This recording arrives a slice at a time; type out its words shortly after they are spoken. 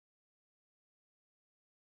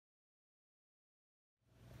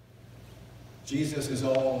Jesus is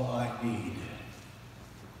all I need.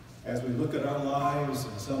 As we look at our lives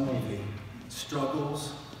and some of the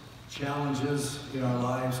struggles, challenges in our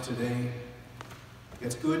lives today,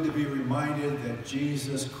 it's good to be reminded that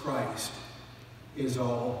Jesus Christ is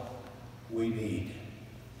all we need.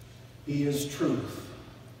 He is truth.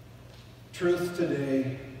 Truth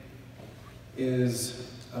today is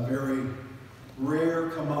a very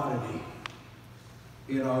rare commodity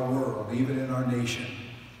in our world, even in our nation.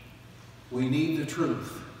 We need the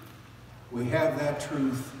truth. We have that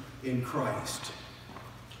truth in Christ.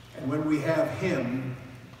 And when we have Him,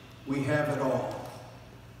 we have it all.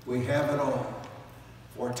 We have it all.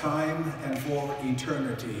 For time and for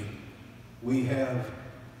eternity, we have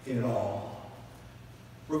it all.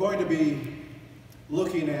 We're going to be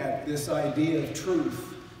looking at this idea of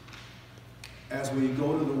truth as we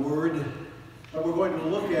go to the Word, but we're going to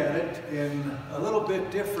look at it in a little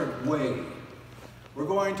bit different way. We're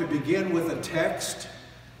going to begin with a text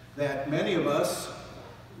that many of us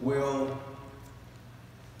will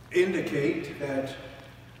indicate that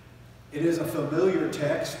it is a familiar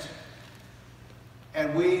text,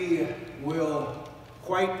 and we will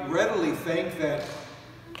quite readily think that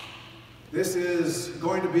this is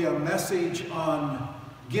going to be a message on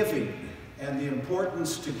giving and the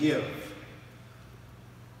importance to give.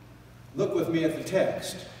 Look with me at the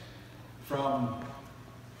text from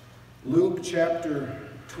Luke chapter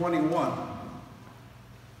 21,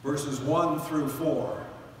 verses 1 through 4.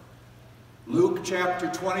 Luke chapter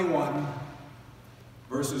 21,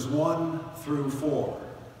 verses 1 through 4.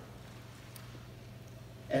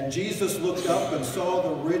 And Jesus looked up and saw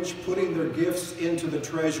the rich putting their gifts into the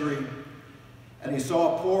treasury, and he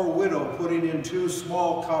saw a poor widow putting in 2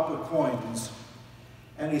 small copper coins.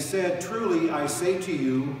 And he said, "Truly I say to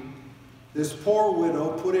you, this poor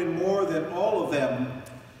widow put in more than all of them,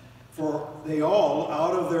 for they all,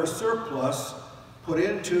 out of their surplus, put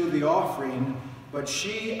into the offering, but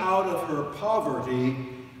she, out of her poverty,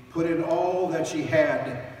 put in all that she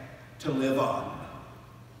had to live on."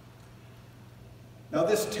 Now,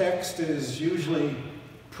 this text is usually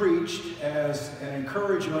preached as an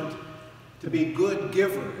encouragement to be good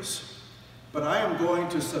givers, but I am going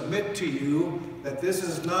to submit to you that this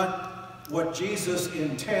is not what Jesus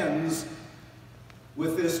intends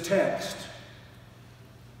with this text.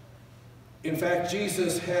 In fact,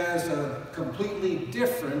 Jesus has a completely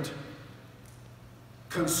different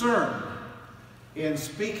concern in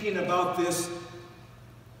speaking about this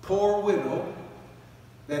poor widow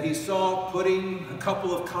that he saw putting a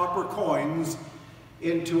couple of copper coins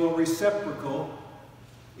into a receptacle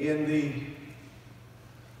in the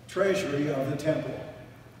treasury of the temple.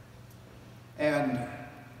 And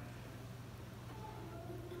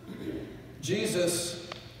Jesus,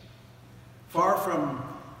 far from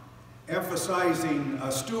emphasizing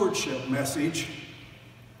a stewardship message,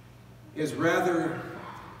 is rather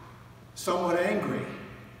somewhat angry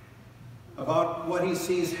about what he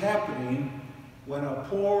sees happening when a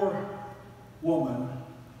poor woman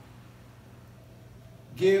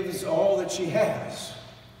gives all that she has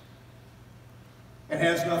and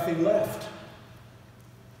has nothing left.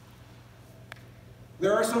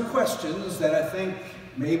 There are some questions that I think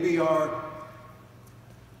maybe are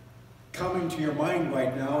coming to your mind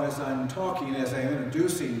right now as I'm talking, as I'm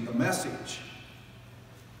introducing the message.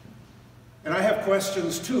 And I have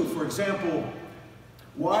questions too. For example,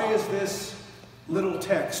 why is this little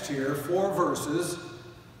text here, 4 verses,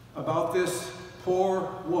 about this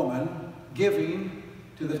poor woman giving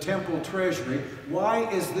to the temple treasury, why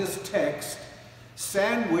is this text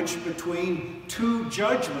sandwiched between 2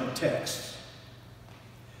 judgment texts?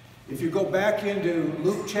 If you go back into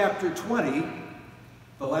Luke chapter 20,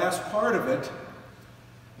 the last part of it,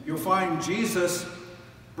 you'll find Jesus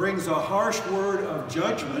brings a harsh word of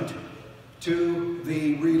judgment to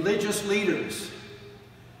the religious leaders,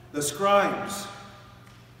 the scribes.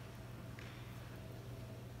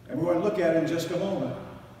 And we're going to look at it in just a moment.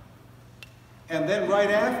 And then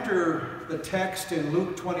right after the text in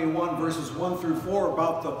Luke 21, verses 1 through 4,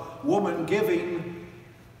 about the woman giving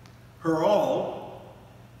her all,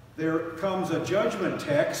 there comes a judgment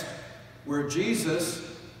text where Jesus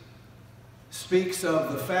speaks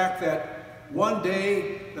of the fact that one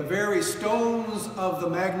day the very stones of the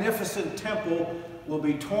magnificent temple will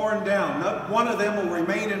be torn down. Not one of them will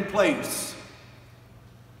remain in place.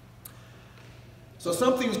 So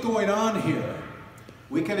something's going on here.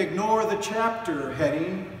 We can ignore the chapter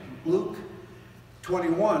heading, Luke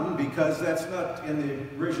 21, because that's not in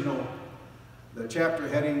the original. The chapter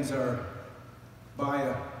headings are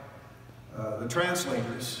by the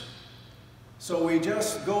translators. So we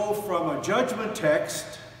just go from a judgment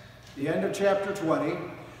text, the end of chapter 20,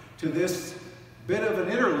 to this bit of an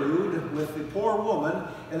interlude with the poor woman,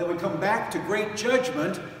 and then we come back to great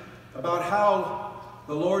judgment about how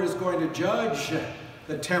the Lord is going to judge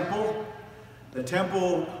the temple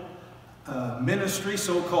ministry,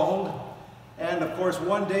 so-called, and of course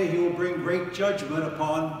one day he will bring great judgment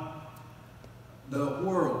upon the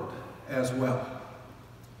world as well.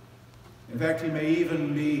 In fact, he may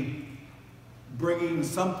even be bringing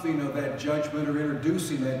something of that judgment or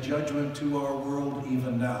introducing that judgment to our world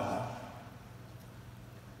even now.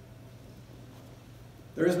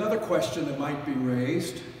 There is another question that might be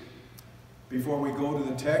raised before we go to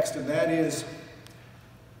the text, and that is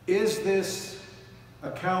this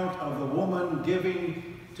account of the woman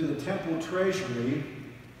giving to the temple treasury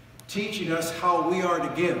teaching us how we are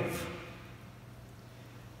to give?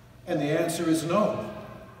 And the answer is no.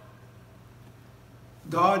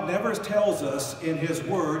 God never tells us in his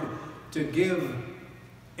word to give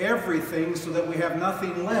everything so that we have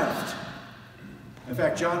nothing left. In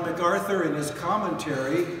fact, John MacArthur, in his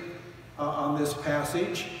commentary on this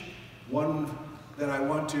passage, one that I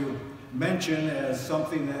want to mention as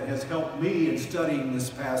something that has helped me in studying this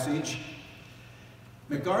passage,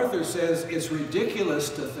 MacArthur says it's ridiculous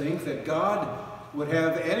to think that God would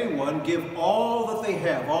have anyone give all that they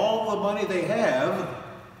have, all the money they have,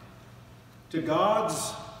 to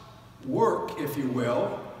God's work, if you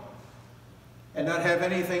will, and not have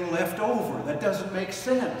anything left over. That doesn't make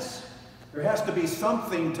sense. There has to be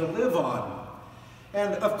something to live on.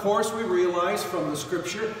 And of course we realize from the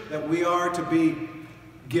scripture that we are to be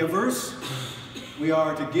givers. We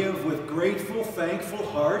are to give with grateful, thankful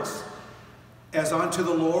hearts as unto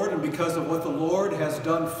the Lord, and because of what the Lord has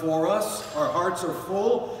done for us, our hearts are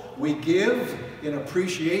full. We give in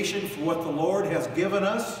appreciation for what the Lord has given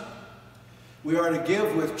us. We are to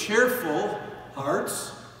give with cheerful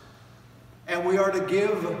hearts, and we are to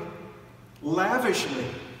give lavishly.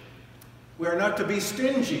 We are not to be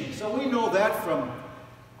stingy. So we know that from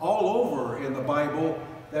all over in the Bible,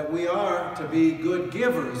 that we are to be good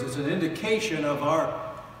givers. It's an indication of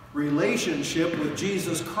our relationship with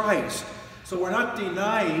Jesus Christ. So we're not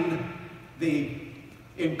denying the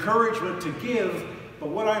encouragement to give, but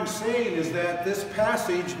what I'm saying is that this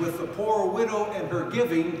passage with the poor widow and her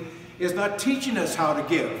giving is not teaching us how to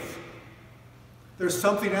give. There's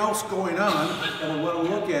something else going on, and we want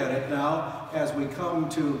to look at it now as we come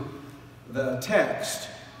to the text.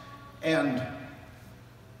 And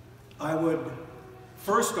I would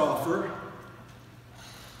first offer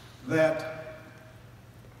that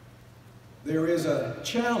there is a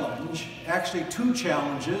challenge, actually two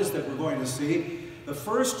challenges that we're going to see. The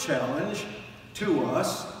first challenge to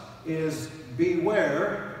us is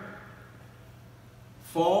beware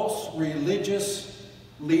false religious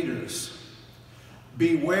leaders.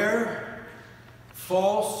 Beware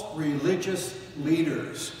false religious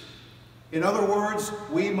leaders. In other words,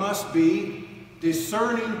 we must be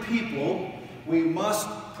discerning people. We must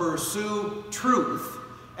pursue truth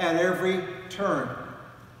at every turn.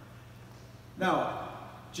 Now,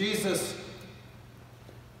 Jesus,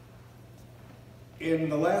 in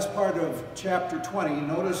the last part of chapter 20,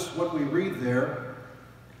 notice what we read there,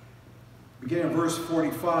 beginning in verse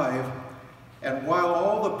 45. And while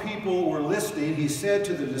all the people were listening, he said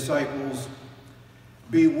to the disciples,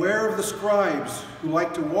 "Beware of the scribes who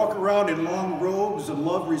like to walk around in long robes and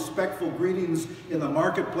love respectful greetings in the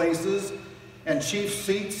marketplaces and chief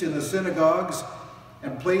seats in the synagogues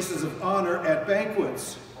and places of honor at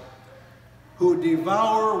banquets, who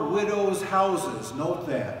devour widows' houses," note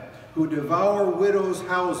that, "who devour widows'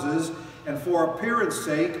 houses and for appearance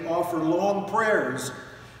sake offer long prayers.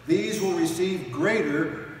 These will receive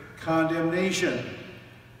greater condemnation."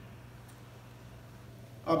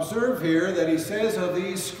 Observe here that he says of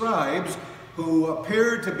these scribes who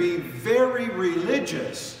appeared to be very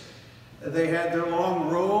religious. They had their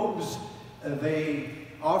long robes, they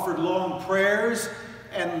offered long prayers,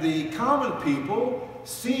 and the common people,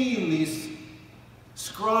 seeing these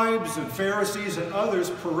scribes and Pharisees and others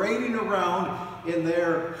parading around in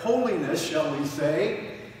their holiness, shall we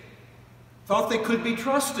say, thought they could be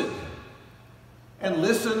trusted and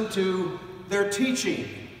listened to their teaching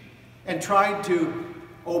and tried to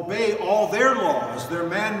obey all their laws, their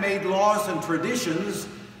man-made laws and traditions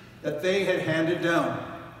that they had handed down.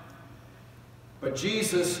 But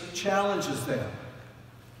Jesus challenges them.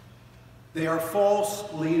 They are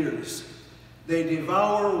false leaders. They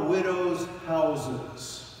devour widows'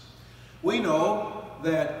 houses. We know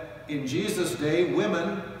that in Jesus' day,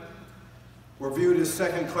 women were viewed as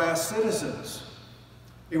second-class citizens.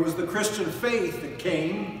 It was the Christian faith that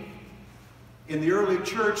came in the early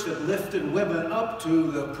church that lifted women up to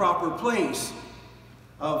the proper place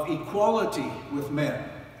of equality with men.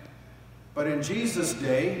 But in Jesus'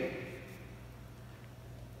 day,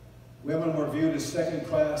 women were viewed as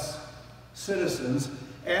second-class citizens,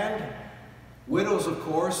 and widows, of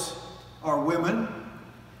course, are women,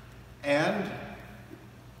 and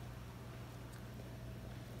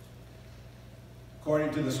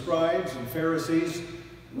according to the scribes and Pharisees,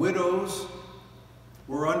 widows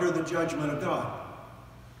were under the judgment of God.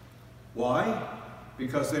 Why?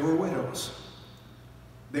 Because they were widows.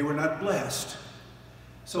 They were not blessed.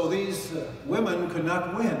 So these women could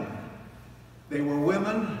not win. They were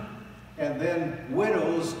women and then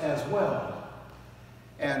widows as well.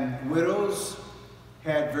 And widows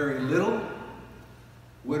had very little.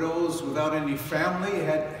 Widows without any family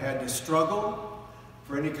had to struggle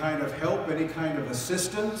for any kind of help, any kind of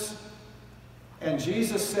assistance. And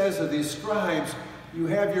Jesus says to these scribes, you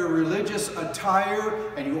have your religious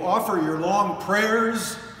attire and you offer your long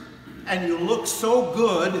prayers and you look so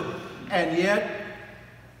good, and yet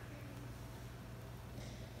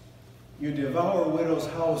you devour widows'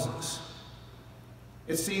 houses.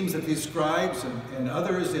 It seems that these scribes and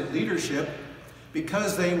others in leadership,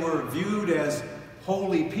 because they were viewed as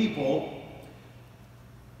holy people,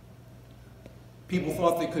 people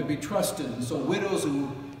thought they could be trusted. And so widows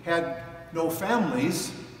who had no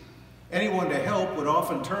families, anyone to help, would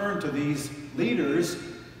often turn to these leaders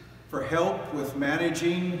for help with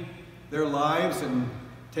managing their lives and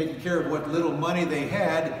taking care of what little money they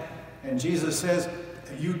had. And Jesus says,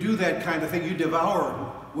 you do that kind of thing. You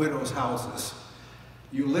devour widows' houses.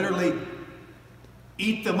 You literally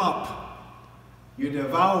eat them up. You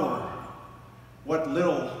devour what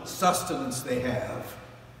little sustenance they have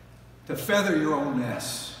to feather your own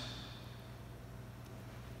nests.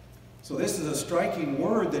 So this is a striking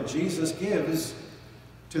word that Jesus gives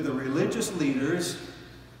to the religious leaders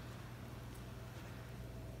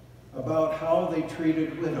about how they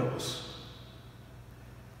treated widows.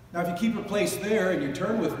 Now, if you keep a place there and you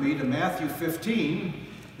turn with me to Matthew 15,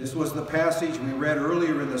 this was the passage we read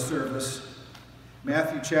earlier in the service,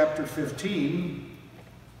 Matthew chapter 15,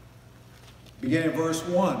 beginning at verse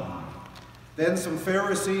 1. Then some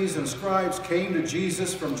Pharisees and scribes came to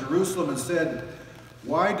Jesus from Jerusalem and said,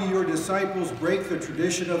 why do your disciples break the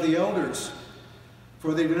tradition of the elders?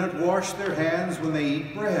 For they do not wash their hands when they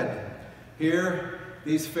eat bread. Here,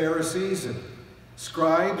 these Pharisees and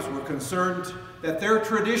scribes were concerned that their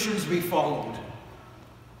traditions be followed.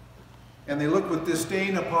 And they looked with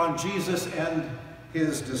disdain upon Jesus and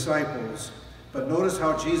his disciples. But notice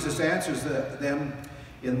how Jesus answers them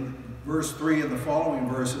in verse 3 and the following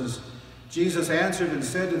verses. Jesus answered and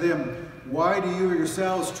said to them, why do you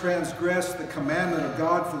yourselves transgress the commandment of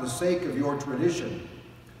God for the sake of your tradition?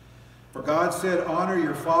 For God said, honor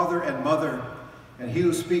your father and mother, and he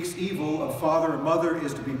who speaks evil of father or mother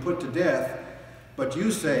is to be put to death. But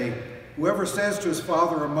you say, whoever says to his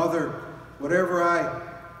father or mother, whatever I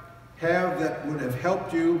have that would have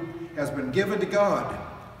helped you has been given to God.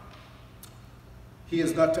 He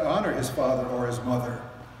is not to honor his father or his mother.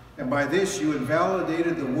 And by this you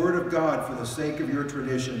invalidated the word of God for the sake of your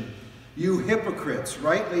tradition. You hypocrites,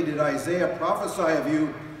 rightly did Isaiah prophesy of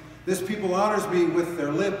you, this people honors me with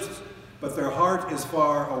their lips, but their heart is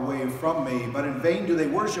far away from me. But in vain do they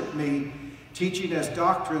worship me, teaching as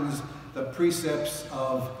doctrines the precepts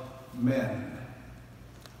of men.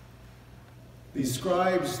 These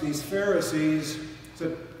scribes, these Pharisees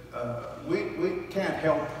said, we can't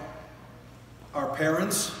help our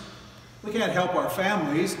parents. We can't help our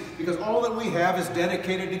families because all that we have is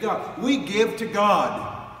dedicated to God. We give to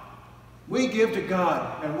God. We give to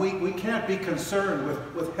God, and we can't be concerned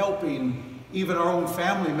with helping even our own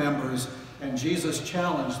family members. And Jesus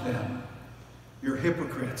challenged them. You're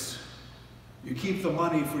hypocrites. You keep the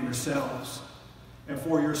money for yourselves and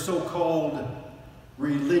for your so-called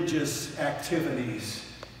religious activities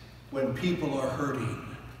when people are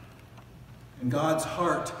hurting. And God's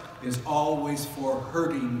heart is always for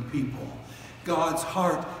hurting people. God's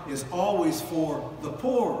heart is always for the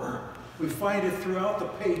poor. We find it throughout the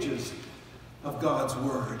pages of God's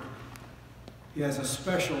Word. He has a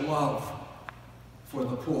special love for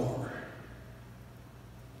the poor.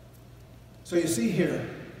 So you see here,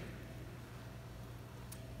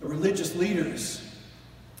 the religious leaders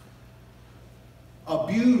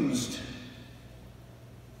abused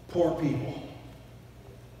poor people,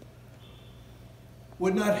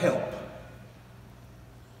 would not help.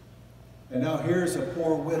 And now here's a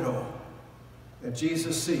poor widow that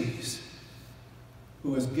Jesus sees,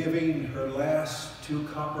 who is giving her last 2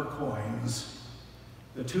 copper coins.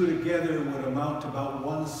 The two together would amount to about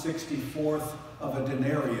 1/64 of a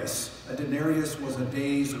denarius. A denarius was a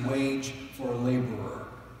day's wage for a laborer.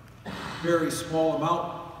 Very small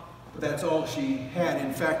amount, but that's all she had.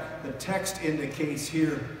 In fact, the text indicates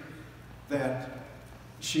here that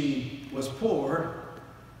she was poor,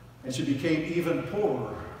 and she became even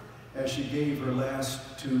poorer as she gave her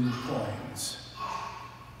last 2 coins.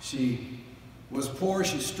 She was poor,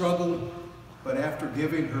 she struggled, but after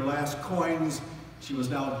giving her last coins, she was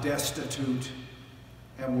now destitute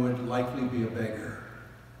and would likely be a beggar.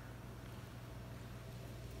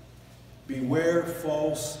 Beware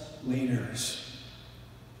false leaders.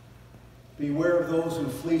 Beware of those who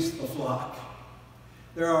fleece the flock.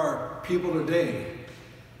 There are people today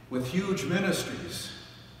with huge ministries.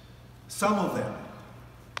 Some of them,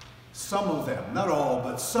 not all,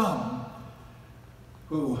 but some,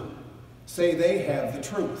 who say they have the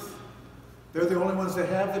truth. They're the only ones that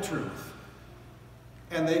have the truth.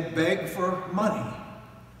 And they beg for money.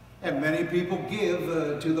 And many people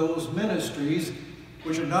give to those ministries,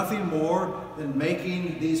 which are nothing more than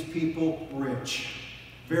making these people rich,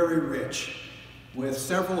 very rich, with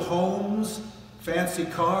several homes, fancy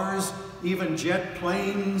cars, even jet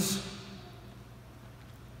planes.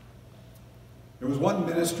 There was one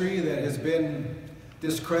ministry that has been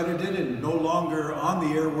discredited and no longer on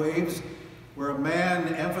the airwaves, where a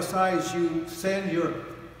man emphasized, you send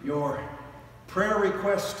your prayer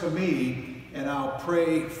requests to me and I'll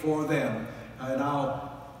pray for them, and I'll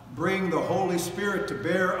bring the Holy Spirit to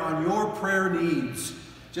bear on your prayer needs.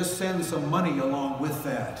 Just send some money along with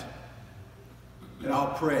that and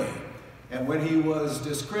I'll pray. And when he was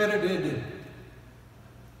discredited,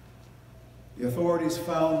 the authorities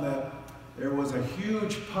found that there was a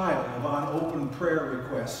huge pile of unopened prayer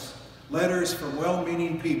requests, letters from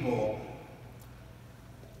well-meaning people.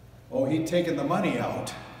 Oh, he'd taken the money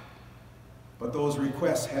out, but those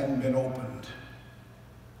requests hadn't been opened,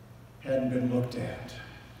 hadn't been looked at.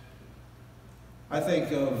 I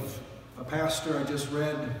think of a pastor I just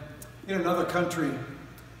read in another country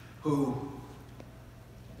who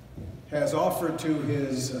has offered to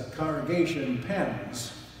his congregation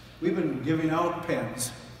pens. We've been giving out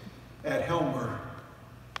pens at Helmer.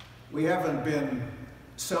 We haven't been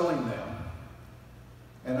selling them.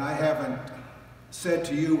 And I haven't said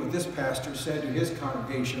to you what this pastor said to his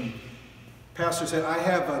congregation. Pastor said, I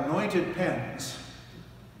have anointed pens,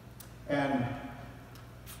 and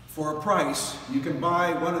for a price, you can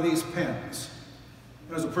buy one of these pens.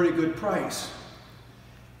 It was a pretty good price.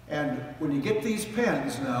 And when you get these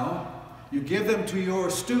pens now, you give them to your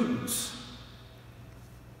students.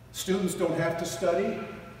 Students don't have to study.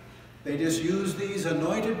 They just use these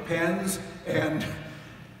anointed pens and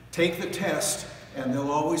take the test, and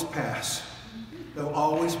they'll always pass. They'll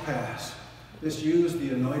always pass. Just use the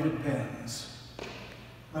anointed pens.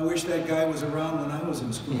 I wish that guy was around when I was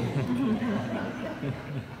in school.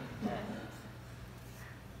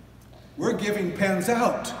 We're giving pens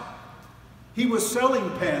out. He was selling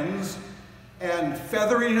pens and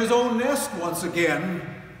feathering his own nest once again.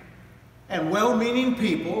 And well-meaning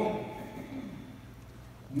people,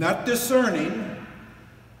 not discerning,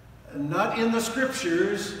 not in the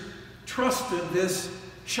scriptures, trusted this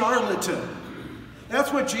charlatan.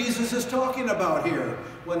 That's what Jesus is talking about here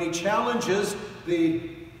when he challenges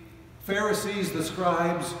the Pharisees, the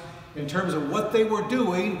scribes, in terms of what they were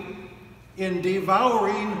doing in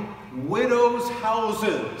devouring widows'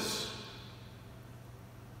 houses.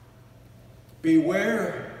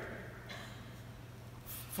 Beware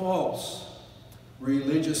false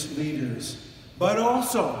religious leaders. But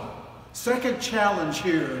also, second challenge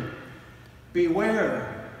here,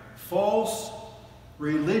 beware false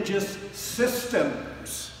religious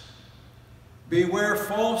systems. Beware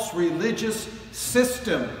false religious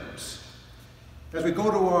systems. As we go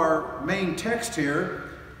to our main text here,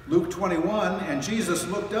 Luke 21, and Jesus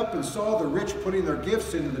looked up and saw the rich putting their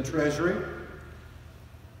gifts into the treasury.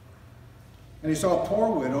 And he saw a poor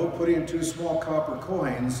widow putting in 2 small copper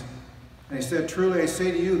coins. And he said, truly I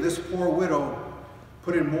say to you, this poor widow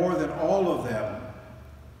put in more than all of them.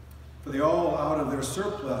 For they all out of their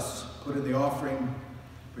surplus put in the offering.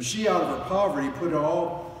 But she out of her poverty put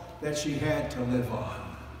all that she had to live on.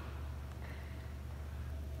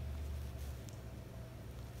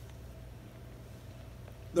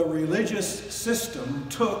 The religious system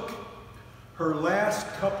took her last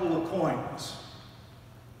couple of coins.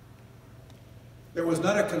 There was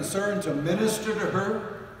not a concern to minister to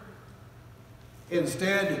her.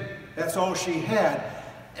 Instead, that's all she had.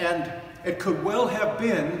 And it could well have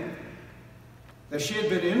been that she had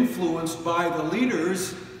been influenced by the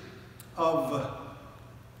leaders of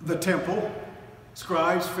the temple,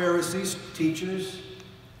 scribes, Pharisees, teachers,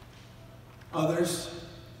 others,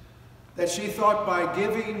 that she thought by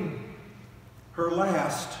giving her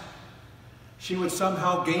last, she would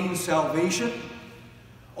somehow gain salvation.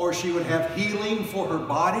 or she would have healing for her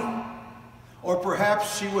body, or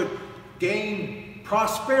perhaps she would gain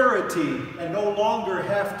prosperity and no longer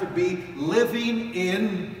have to be living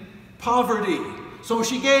in poverty. So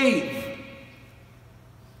she gave.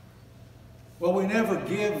 Well, we never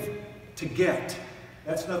give to get.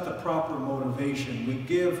 That's not the proper motivation. We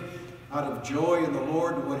give out of joy in the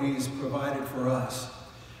Lord what He's provided for us.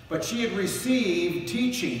 But she had received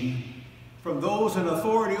teaching from those in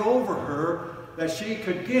authority over her that she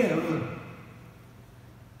could give,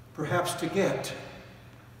 perhaps to get.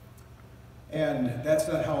 And that's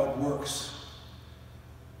not how it works.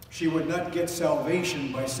 She would not get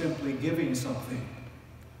salvation by simply giving something.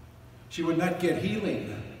 She would not get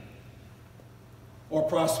healing or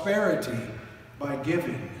prosperity by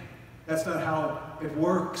giving. That's not how it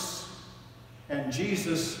works. And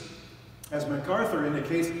Jesus, as MacArthur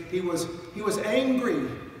indicates, he was angry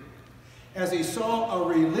as he saw a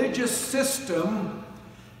religious system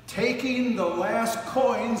taking the last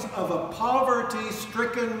coins of a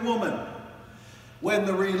poverty-stricken woman, when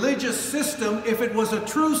the religious system, if it was a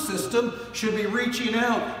true system, should be reaching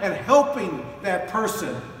out and helping that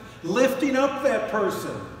person, lifting up that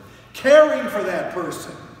person, caring for that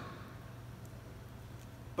person.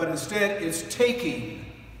 But instead, it's taking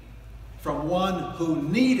from one who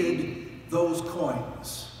needed those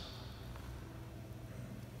coins.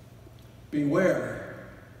 Beware.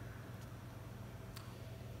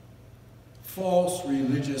 False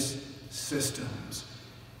religious systems.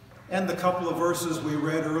 And the couple of verses we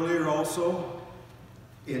read earlier also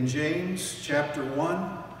in James chapter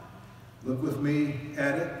 1. Look with me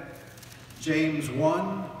at it. James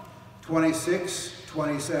 1, 26,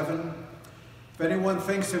 27. If anyone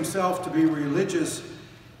thinks himself to be religious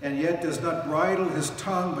and yet does not bridle his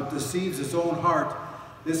tongue but deceives his own heart,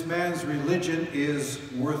 this man's religion is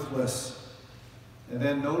worthless. And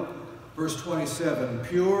then note verse 27.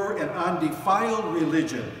 Pure and undefiled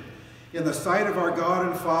religion in the sight of our God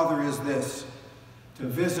and Father is this, to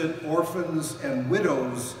visit orphans and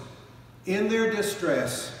widows in their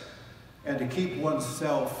distress and to keep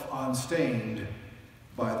oneself unstained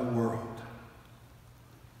by the world.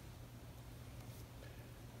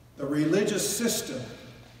 The religious system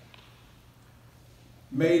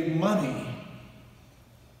made money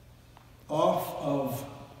off of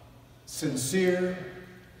sincere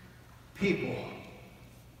people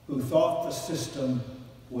who thought the system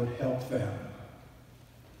would help them.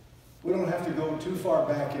 We don't have to go too far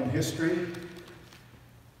back in history.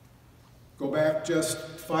 Go back just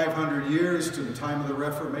 500 years to the time of the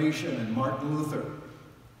Reformation and Martin Luther.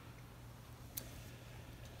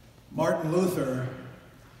 Martin Luther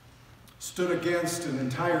stood against an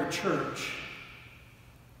entire church,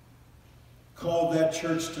 called that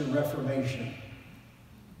church to Reformation,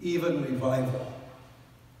 even revival.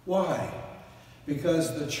 Why?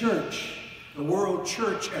 Because the church, the world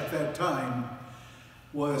church at that time,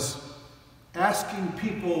 was asking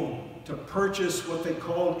people to purchase what they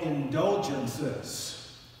called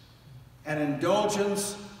indulgences. An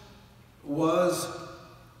indulgence was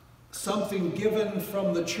something given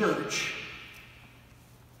from the church,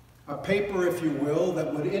 a paper, if you will,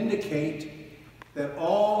 that would indicate that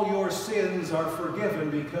all your sins are forgiven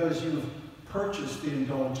because you've purchased the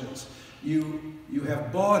indulgence. You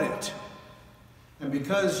have bought it. And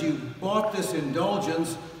because you bought this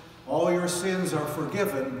indulgence, all your sins are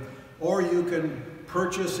forgiven. Or you can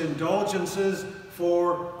purchase indulgences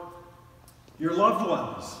for your loved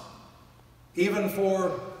ones, even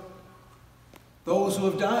for those who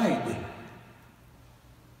have died.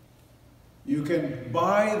 You can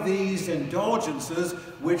buy these indulgences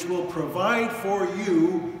which will provide for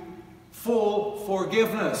you full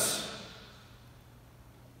forgiveness.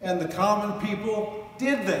 And the common people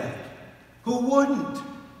did that. Who wouldn't?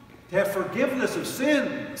 To have forgiveness of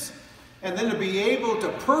sins, and then to be able to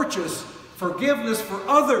purchase forgiveness for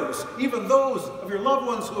others, even those of your loved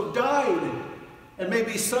ones who have died and may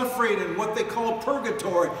be suffering in what they call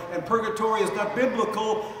purgatory. And purgatory is not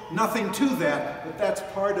biblical, nothing to that, but that's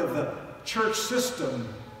part of the church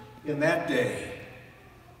system in that day.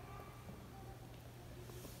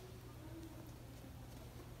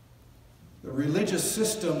 The religious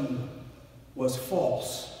system was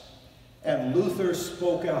false, and Luther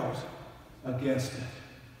spoke out against it,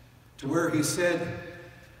 to where he said,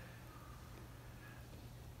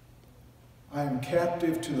 I am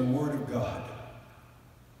captive to the Word of God.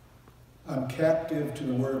 I'm captive to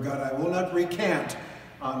the Word of God. I will not recant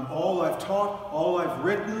on all I've taught, all I've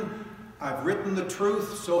written. I've written the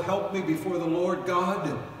truth, so help me before the Lord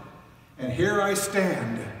God. And here I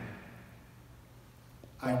stand.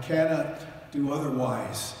 I cannot do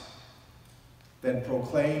otherwise. then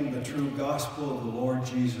proclaim the true gospel of the Lord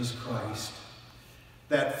Jesus Christ.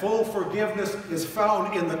 That full forgiveness is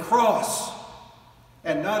found in the cross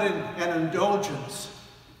and not in an indulgence.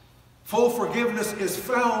 Full forgiveness is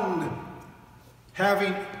found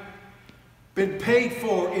having been paid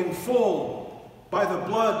for in full by the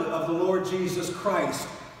blood of the Lord Jesus Christ.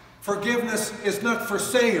 Forgiveness is not for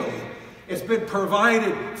sale. It's been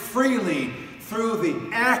provided freely through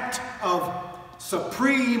the act of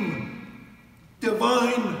supreme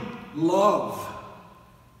divine love,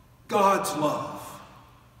 God's love,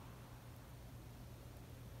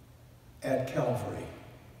 at Calvary,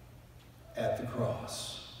 at the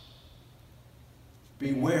cross.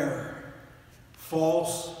 Beware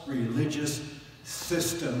false religious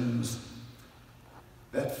systems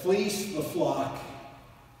that fleece the flock.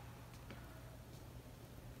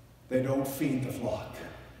 They don't feed the flock.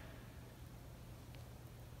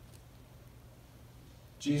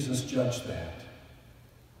 Jesus judged that.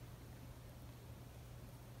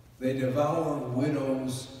 They devour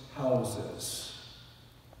widows' houses.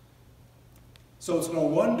 So it's no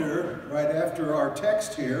wonder, right after our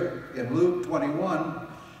text here in Luke 21,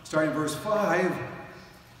 starting verse 5,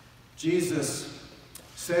 Jesus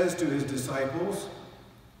says to his disciples,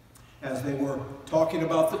 as they were talking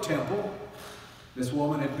about the temple, this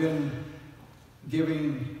woman had been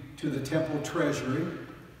giving to the temple treasury.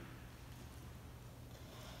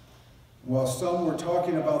 While some were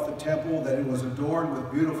talking about the temple, that it was adorned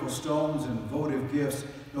with beautiful stones and votive gifts,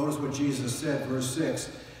 notice what Jesus said, verse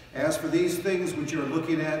 6. As for these things which you are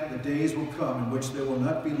looking at, the days will come in which there will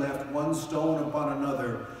not be left one stone upon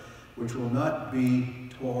another, which will not be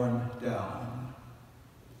torn down.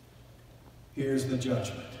 Here's the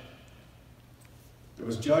judgment. There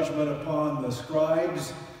was judgment upon the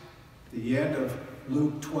scribes, the end of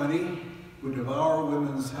Luke 20, who devour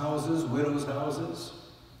women's houses, widows' houses.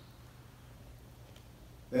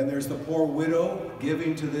 Then there's the poor widow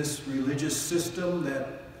giving to this religious system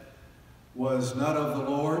that was not of the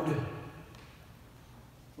Lord,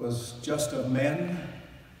 was just of men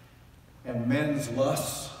and men's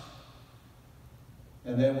lusts.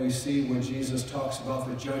 And then we see when Jesus talks about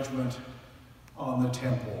the judgment on the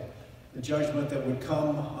temple. The judgment that would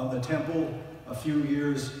come on the temple a few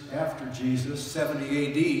years after Jesus,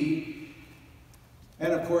 70 AD.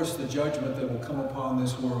 And of course the judgment that will come upon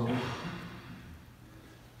this world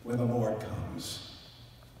when the Lord comes.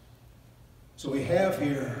 So we have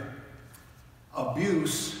here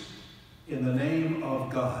abuse in the name of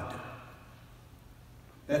God.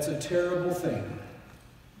 That's a terrible thing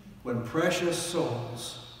when precious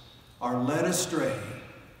souls are led astray,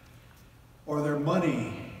 or their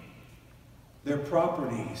money, their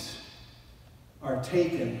properties are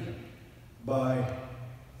taken by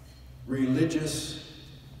religious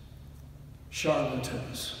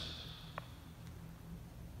charlatans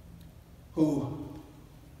who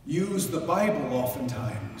use the Bible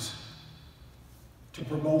oftentimes to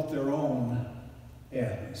promote their own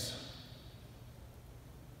ends.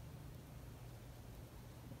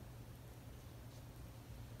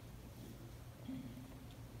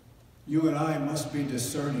 You and I must be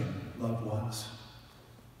discerning, loved ones,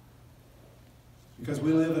 because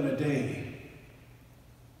we live in a day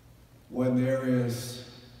when there is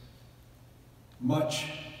much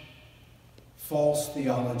false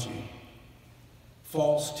theology,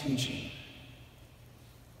 false teaching.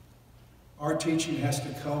 Our teaching has to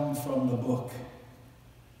come from the book,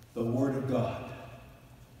 the Word of God,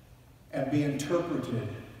 and be interpreted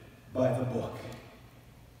by the book,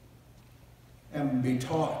 and be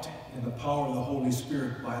taught in the power of the Holy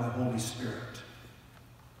Spirit by the Holy Spirit.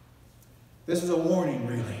 This is a warning,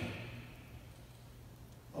 really.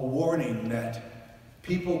 A warning that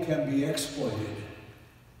people can be exploited.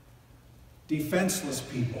 Defenseless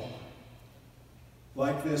people,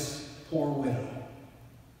 like this poor widow,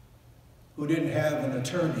 who didn't have an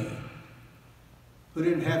attorney, who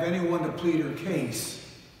didn't have anyone to plead her case,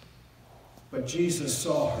 but Jesus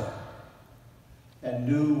saw her and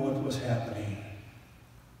knew what was happening.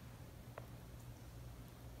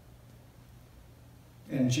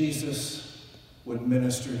 And Jesus would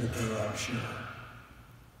minister to her, I'm sure.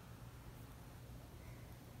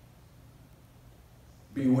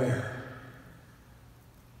 Beware.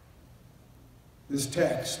 This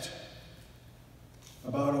text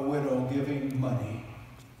about a widow giving money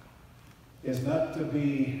is not to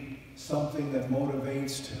be something that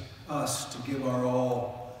motivates us to give our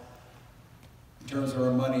all in terms of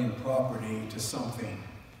our money and property to something.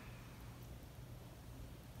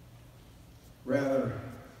 Rather,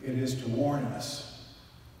 it is to warn us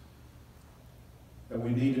that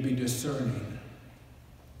we need to be discerning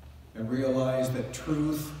and realize that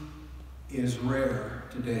truth is rare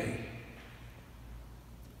today.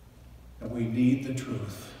 And we need the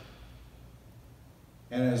truth.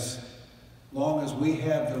 And as long as we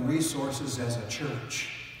have the resources as a church,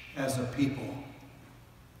 as a people,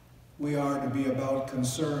 we are to be about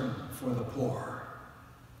concern for the poor,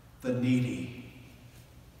 the needy,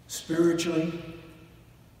 spiritually,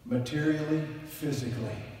 materially,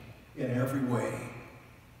 physically, in every way.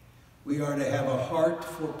 We are to have a heart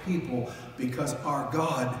for people because our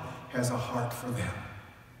God has a heart for them.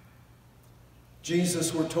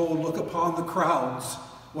 Jesus, we're told, look upon the crowds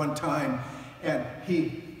one time, and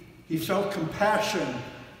he felt compassion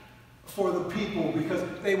for the people because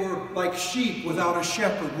they were like sheep without a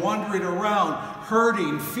shepherd, wandering around,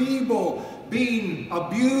 hurting, feeble, being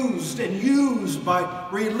abused and used by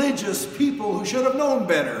religious people who should have known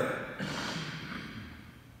better.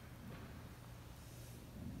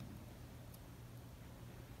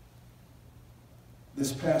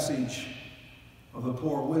 This passage of the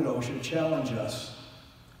poor widow should challenge us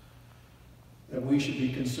that we should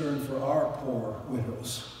be concerned for our poor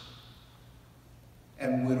widows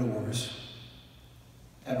and widowers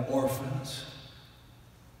and orphans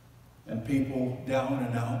and people down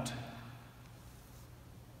and out,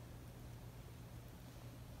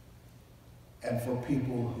 and for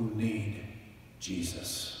people who need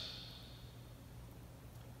Jesus.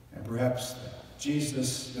 And perhaps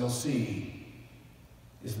Jesus they'll see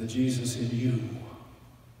is the Jesus in you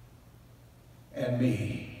and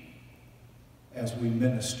me as we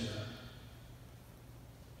minister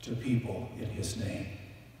to people in his name.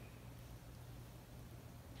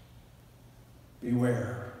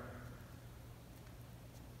 Beware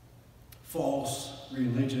false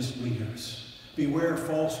religious leaders. Beware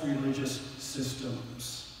false religious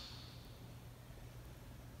systems.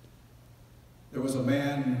 There was a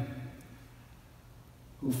man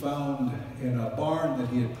who found in a barn that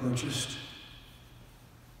he had purchased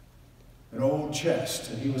an old chest,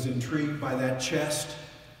 and he was intrigued by that chest.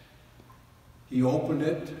 He opened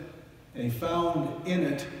it, and he found in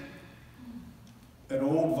it an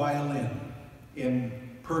old violin in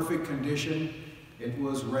perfect condition. It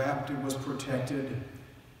was wrapped, it was protected.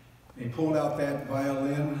 And he pulled out that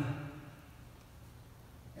violin,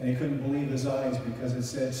 and he couldn't believe his eyes because it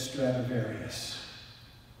said Stradivarius.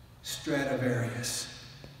 Stradivarius.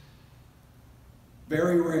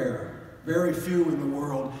 Very rare, very few in the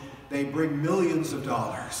world. They bring millions of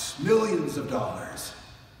dollars, millions of dollars.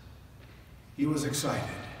 He was excited.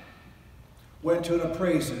 Went to an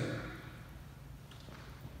appraiser,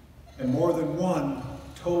 and more than one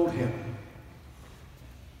told him,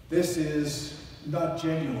 this is not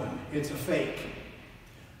genuine, it's a fake.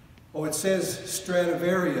 Oh, it says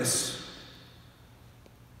Stradivarius,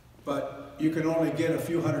 but you can only get a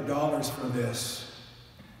few $100s for this.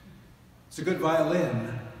 It's a good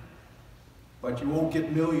violin, but you won't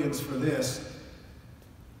get millions for this.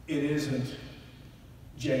 It isn't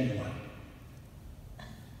genuine.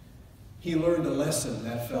 He learned a lesson,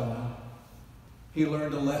 that fellow. He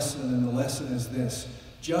learned a lesson, and the lesson is this: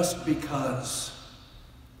 just because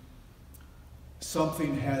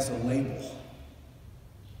something has a label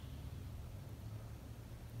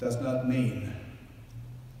does not mean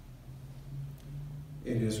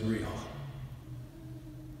it is real.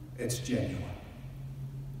 It's genuine.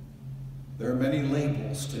 There are many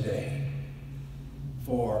labels today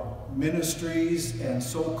for ministries and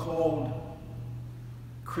so-called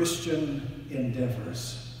Christian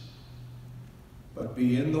endeavors. But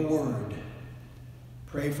be in the Word,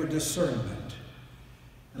 pray for discernment,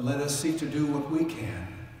 and let us seek to do what we can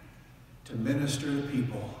to minister to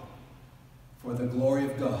people for the glory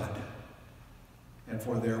of God and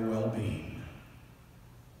for their well-being.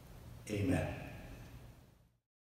 Amen.